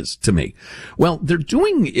of witches to me. Well, they're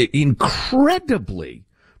doing incredibly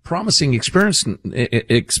promising experiments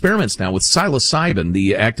now with psilocybin,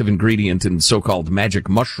 the active ingredient in so-called magic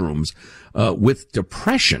mushrooms, with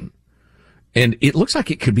depression. And it looks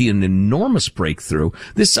like it could be an enormous breakthrough.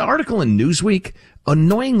 This article in Newsweek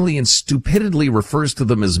annoyingly and stupidly refers to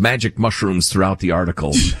them as magic mushrooms throughout the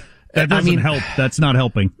article. That doesn't help. That's not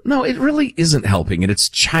helping. No, it really isn't helping, and it's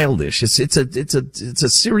childish. It's a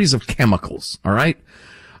series of chemicals. All right.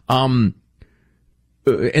 And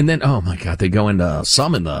then, oh my God, they go into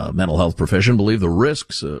some in the mental health profession believe the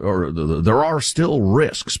risks, there are still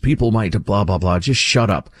risks. People might blah, blah, blah. Just shut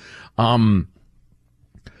up.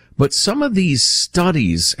 But some of these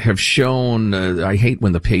studies have shown, I hate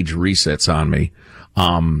when the page resets on me,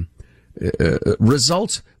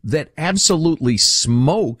 results that absolutely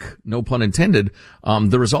smoke, no pun intended,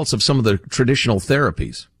 the results of some of the traditional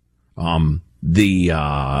therapies.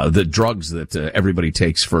 The drugs that everybody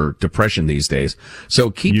takes for depression these days.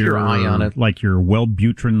 So keep your eye on it. Like your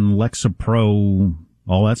Wellbutrin, Lexapro,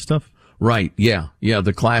 all that stuff? Right. Yeah. Yeah.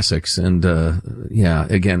 The classics. And,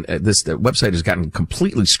 again, this website has gotten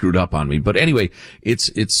completely screwed up on me. But anyway,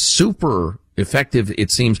 it's super effective.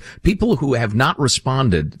 It seems people who have not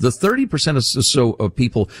responded, the 30% or so of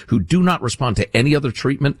people who do not respond to any other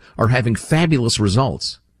treatment are having fabulous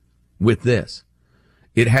results with this.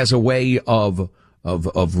 It has a way of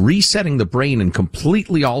resetting the brain and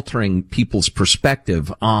completely altering people's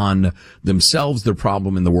perspective on themselves, their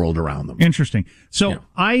problem, and the world around them. Interesting. So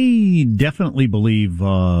I definitely believe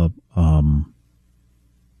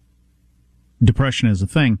depression is a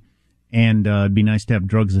thing, and it'd be nice to have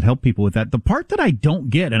drugs that help people with that. The part that I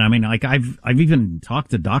don't get, and I mean, like I've even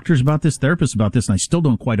talked to doctors about this, therapists about this, and I still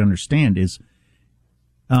don't quite understand is,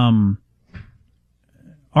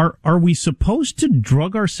 Are we supposed to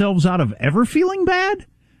drug ourselves out of ever feeling bad?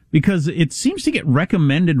 Because it seems to get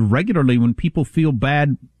recommended regularly when people feel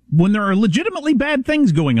bad when there are legitimately bad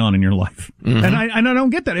things going on in your life. Mm-hmm. And I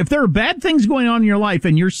don't get that. If there are bad things going on in your life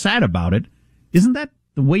and you're sad about it, isn't that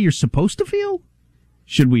the way you're supposed to feel?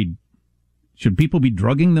 Should people be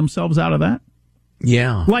drugging themselves out of that?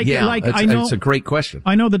 Yeah. I know it's a great question.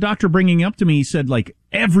 I know the doctor bringing it up to me, he said like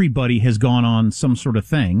everybody has gone on some sort of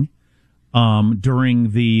thing. During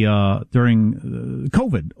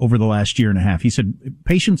COVID over the last year and a half. He said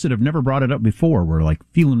patients that have never brought it up before were like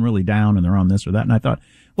feeling really down and they're on this or that. And I thought,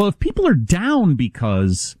 well, if people are down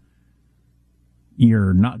because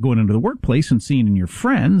you're not going into the workplace and seeing your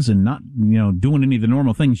friends and not, doing any of the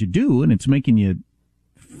normal things you do and it's making you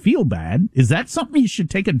feel bad, is that something you should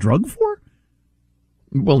take a drug for?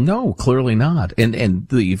 Well, no, clearly not. And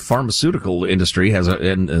the pharmaceutical industry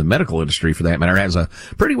and the medical industry for that matter has a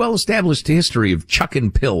pretty well established history of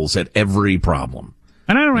chucking pills at every problem.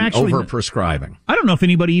 And I don't actually overprescribing. I don't know if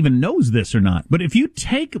anybody even knows this or not, but if you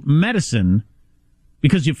take medicine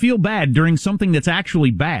because you feel bad during something that's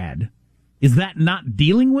actually bad, is that not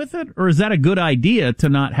dealing with it, or is that a good idea to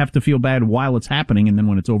not have to feel bad while it's happening and then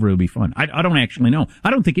when it's over it'll be fun? I don't actually know.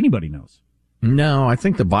 I don't think anybody knows. No, I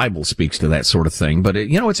think the Bible speaks to that sort of thing, but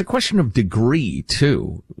it's a question of degree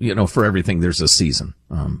too. For everything there's a season.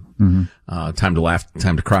 Time to laugh,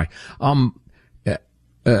 time to cry.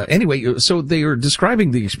 Anyway, so they are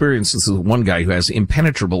describing the experiences of one guy who has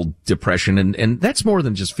impenetrable depression, and that's more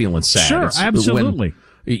than just feeling sad. Sure, absolutely.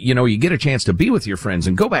 You get a chance to be with your friends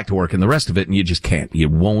and go back to work and the rest of it, and you just can't. You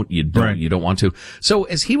won't, you don't, you don't want to. So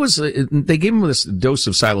as he was, they gave him this dose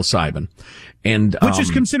of psilocybin. Which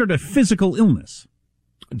is considered a physical illness.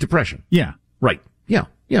 Depression. Yeah. Right. Yeah.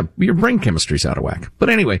 Yeah. Your brain chemistry's out of whack.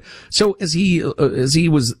 But anyway, so as he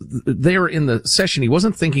was there in the session, he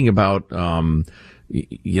wasn't thinking about,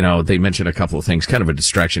 they mentioned a couple of things, kind of a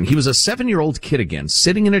distraction. He was a 7-year-old kid again,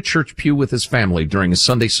 sitting in a church pew with his family during a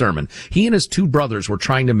Sunday sermon. He and his 2 brothers were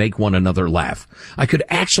trying to make one another laugh. I could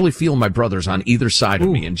actually feel my brothers on either side of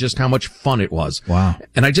me and just how much fun it was. Wow.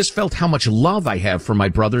 And I just felt how much love I have for my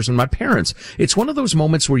brothers and my parents. It's one of those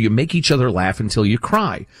moments where you make each other laugh until you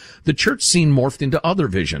cry. The church scene morphed into other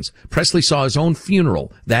visions. Presley saw his own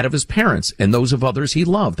funeral, that of his parents, and those of others he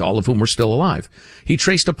loved, all of whom were still alive. He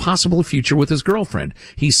traced a possible future with his girlfriend.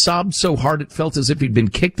 He sobbed so hard it felt as if he'd been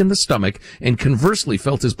kicked in the stomach, and conversely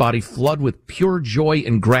felt his body flood with pure joy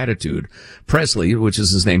and gratitude. Presley, which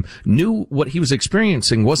is his name, knew what he was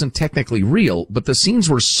experiencing wasn't technically real, but the scenes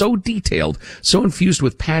were so detailed, so infused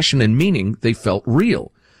with passion and meaning, they felt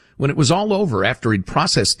real. When it was all over, after he'd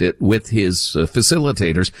processed it with his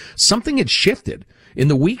facilitators, something had shifted. In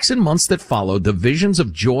the weeks and months that followed, the visions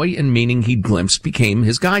of joy and meaning he'd glimpsed became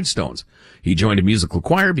his guidestones. He joined a musical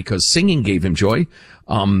choir because singing gave him joy.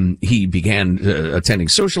 He began attending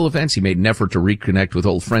social events. He made an effort to reconnect with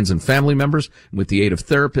old friends and family members. With the aid of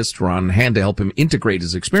therapists who were on hand to help him integrate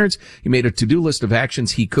his experience, he made a to-do list of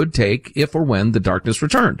actions he could take if or when the darkness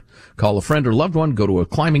returned. Call a friend or loved one, go to a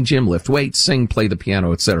climbing gym, lift weights, sing, play the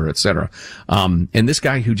piano, etc., etc. And this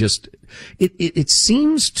guy who just, it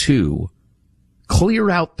seems to clear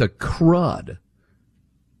out the crud.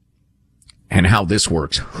 And how this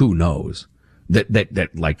works, who knows?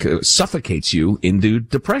 That suffocates you into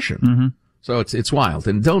depression. Mm-hmm. So it's wild.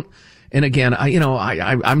 And again,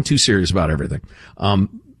 I'm too serious about everything.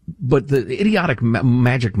 But the idiotic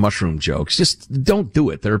magic mushroom jokes, just don't do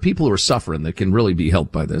it. There are people who are suffering that can really be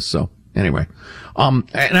helped by this. So anyway,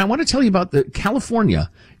 and I want to tell you about California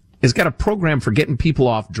has got a program for getting people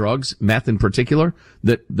off drugs, meth in particular,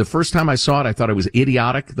 that the first time I saw it, I thought it was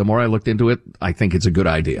idiotic. The more I looked into it, I think it's a good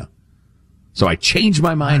idea. So I changed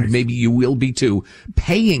my mind. Nice. Maybe you will be too.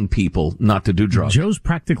 Paying people not to do drugs. Joe's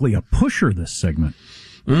practically a pusher this segment.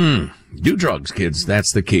 Do drugs, kids.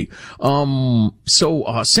 That's the key.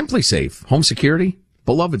 So Simply Safe, home security,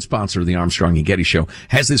 beloved sponsor of the Armstrong and Getty Show,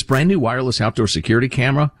 has this brand new wireless outdoor security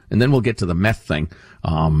camera, and then we'll get to the meth thing.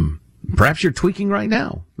 Perhaps you're tweaking right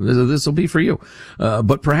now. This will be for you.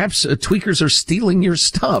 But perhaps tweakers are stealing your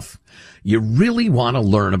stuff. You really want to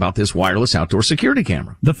learn about this wireless outdoor security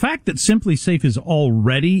camera. The fact that Simply Safe is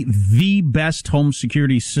already the best home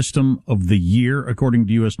security system of the year, according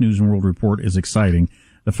to U.S. News and World Report, is exciting.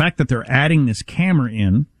 The fact that they're adding this camera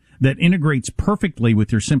in that integrates perfectly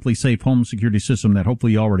with your Simply Safe home security system that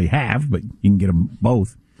hopefully you already have, but you can get them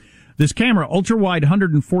both. This camera, ultra-wide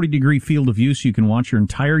 140-degree field of view, so you can watch your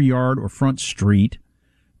entire yard or front street.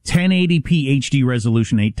 1080p HD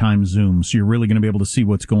resolution, 8x zoom, so you're really going to be able to see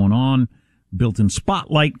what's going on. Built-in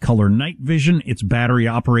spotlight, color night vision. It's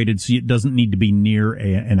battery-operated, so it doesn't need to be near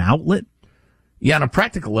an outlet. Yeah, on a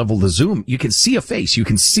practical level, the zoom, you can see a face, you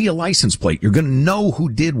can see a license plate, you're going to know who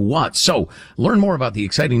did what. So, learn more about the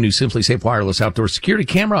exciting new Simply Safe wireless outdoor security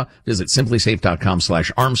camera. Visit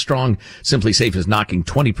simplysafe.com/Armstrong. Simply Safe is knocking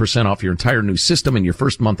 20% off your entire new system, and your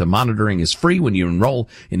first month of monitoring is free when you enroll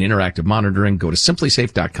in interactive monitoring. Go to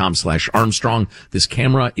simplysafe.com/Armstrong. This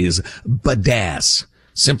camera is badass.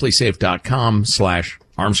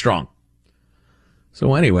 simplysafe.com/Armstrong.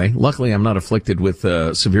 So anyway, luckily I'm not afflicted with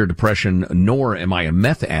severe depression, nor am I a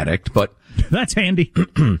meth addict, but that's handy.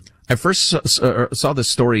 I first saw this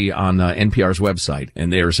story on NPR's website, and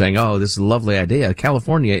they were saying, oh, this is a lovely idea.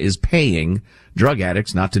 California is paying drug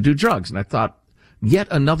addicts not to do drugs. And I thought, yet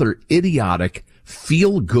another idiotic,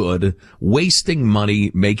 feel-good, wasting money,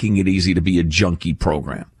 making it easy to be a junkie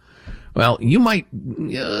program. Well, you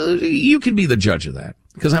can be the judge of that,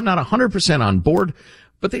 because I'm not 100% on board.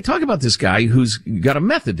 But they talk about this guy who's got a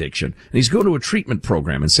meth addiction, and he's going to a treatment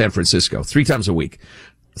program in San Francisco 3 times a week.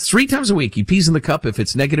 3 times a week, he pees in the cup. If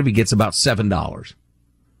it's negative, he gets about $7.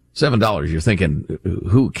 $7. You're thinking,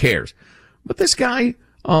 who cares? But this guy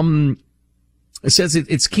says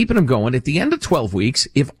it's keeping him going. At the end of 12 weeks,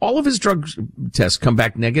 if all of his drug tests come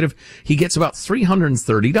back negative, he gets about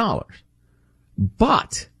 $330.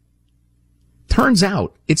 But turns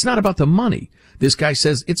out it's not about the money. This guy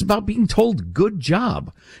says it's about being told good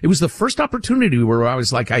job. It was the first opportunity where I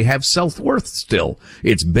was like, I have self-worth still.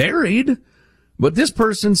 It's buried, but this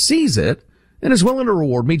person sees it and is willing to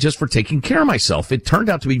reward me just for taking care of myself. It turned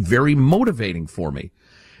out to be very motivating for me.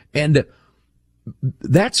 And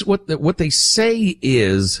that's what they say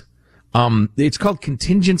is, it's called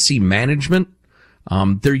contingency management.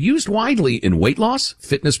 They're used widely in weight loss,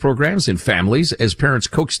 fitness programs, in families as parents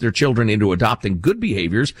coax their children into adopting good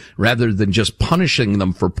behaviors rather than just punishing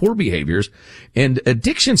them for poor behaviors. And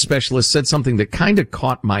addiction specialists said something that kind of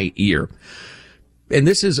caught my ear. And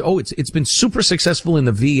this is, it's been super successful in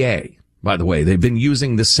the VA, by the way. They've been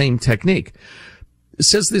using the same technique. It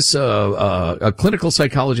says this, a clinical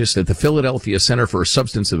psychologist at the Philadelphia Center for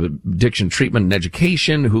Substance Addiction Treatment and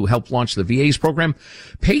Education who helped launch the VA's program.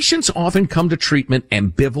 Patients often come to treatment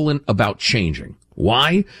ambivalent about changing.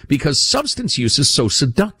 Why? Because substance use is so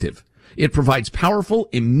seductive. It provides powerful,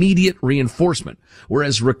 immediate reinforcement,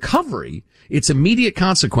 whereas recovery, its immediate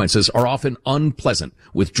consequences are often unpleasant.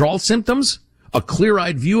 Withdrawal symptoms, a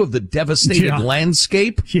clear-eyed view of the devastated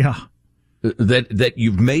landscape. Yeah. That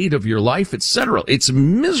you've made of your life, etc. It's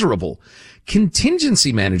miserable.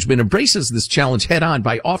 Contingency management embraces this challenge head on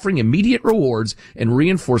by offering immediate rewards and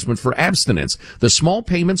reinforcement for abstinence. The small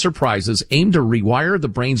payments or prizes aim to rewire the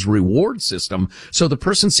brain's reward system so the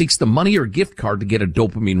person seeks the money or gift card to get a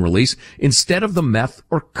dopamine release instead of the meth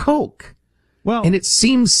or coke. Well, and it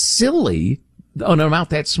seems silly, an amount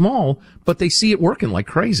that small, but they see it working like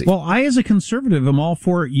crazy. Well, I, as a conservative, am all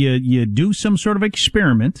for it. You do some sort of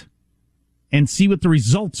experiment and see what the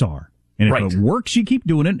results are. And if it works, you keep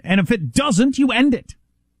doing it. And if it doesn't, you end it.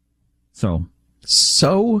 So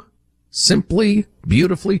simply,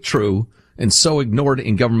 beautifully true, and so ignored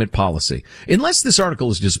in government policy. Unless this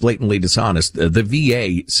article is just blatantly dishonest, the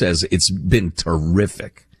VA says it's been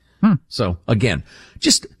terrific. So, again,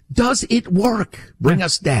 just does it work? Bring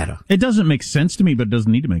us data. It doesn't make sense to me, but it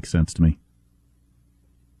doesn't need to make sense to me.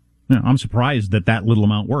 Now, I'm surprised that little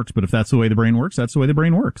amount works, but if that's the way the brain works, that's the way the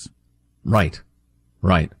brain works. Right.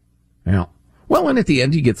 Yeah. Well, and at the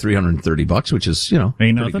end you get $330, which is, ain't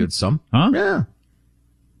pretty nothing. good sum. Huh? Yeah. A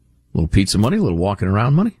little pizza money, a little walking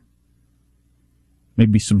around money.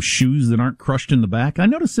 Maybe some shoes that aren't crushed in the back. I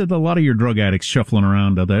noticed that a lot of your drug addicts shuffling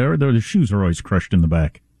around out there, their shoes are always crushed in the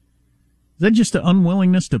back. Is that just an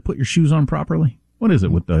unwillingness to put your shoes on properly? What is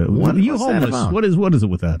it with the... What you homeless? What is it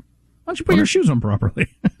with that? Why don't you put your shoes on properly?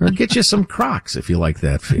 Or get you some Crocs if you like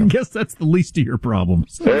that feel. I guess that's the least of your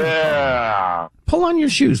problems. Yeah. Pull on your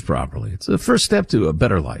shoes properly. It's the first step to a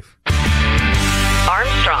better life.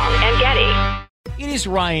 Armstrong and Getty. It is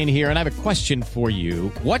Ryan here, and I have a question for you.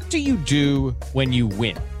 What do you do when you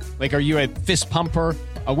win? Like, are you a fist pumper,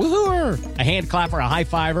 a woohooer, a hand clapper, a high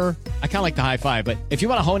fiver? I kind of like the high five, but if you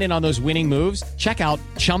want to hone in on those winning moves, check out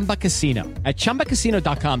Chumba Casino. At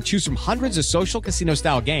ChumbaCasino.com, choose from hundreds of social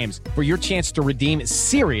casino-style games for your chance to redeem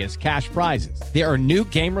serious cash prizes. There are new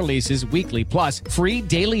game releases weekly, plus free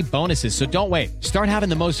daily bonuses. So don't wait. Start having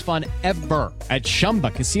the most fun ever at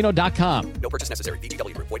ChumbaCasino.com. No purchase necessary.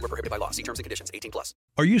 VGW. Void where prohibited by law. See terms and conditions. 18+.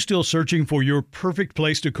 Are you still searching for your perfect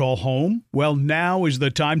place to call home? Well, now is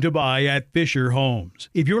the time to buy at Fisher Homes.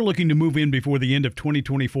 If you're looking to move in before the end of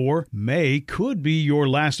 2024, May could be your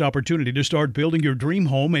last opportunity to start building your dream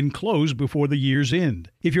home and close before the year's end.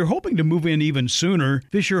 If you're hoping to move in even sooner,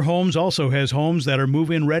 Fisher Homes also has homes that are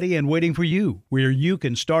move-in ready and waiting for you, where you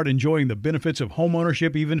can start enjoying the benefits of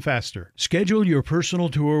homeownership even faster. Schedule your personal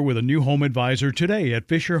tour with a new home advisor today at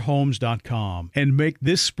FisherHomes.com and make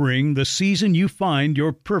this spring the season you find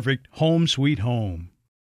your perfect home sweet home.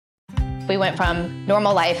 We went from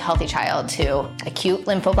normal life, healthy child to acute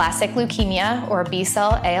lymphoblastic leukemia, or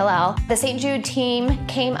B-cell ALL. The St. Jude team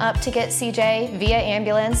came up to get CJ via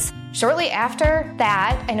ambulance. Shortly after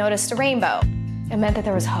that, I noticed a rainbow. It meant that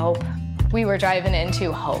there was hope. We were driving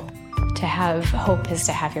into hope. To have hope is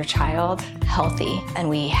to have your child healthy, and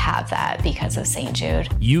we have that because of St. Jude.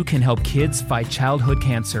 You can help kids fight childhood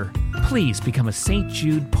cancer. Please become a St.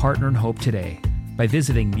 Jude Partner in Hope today by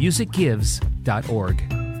visiting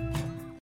musicgives.org.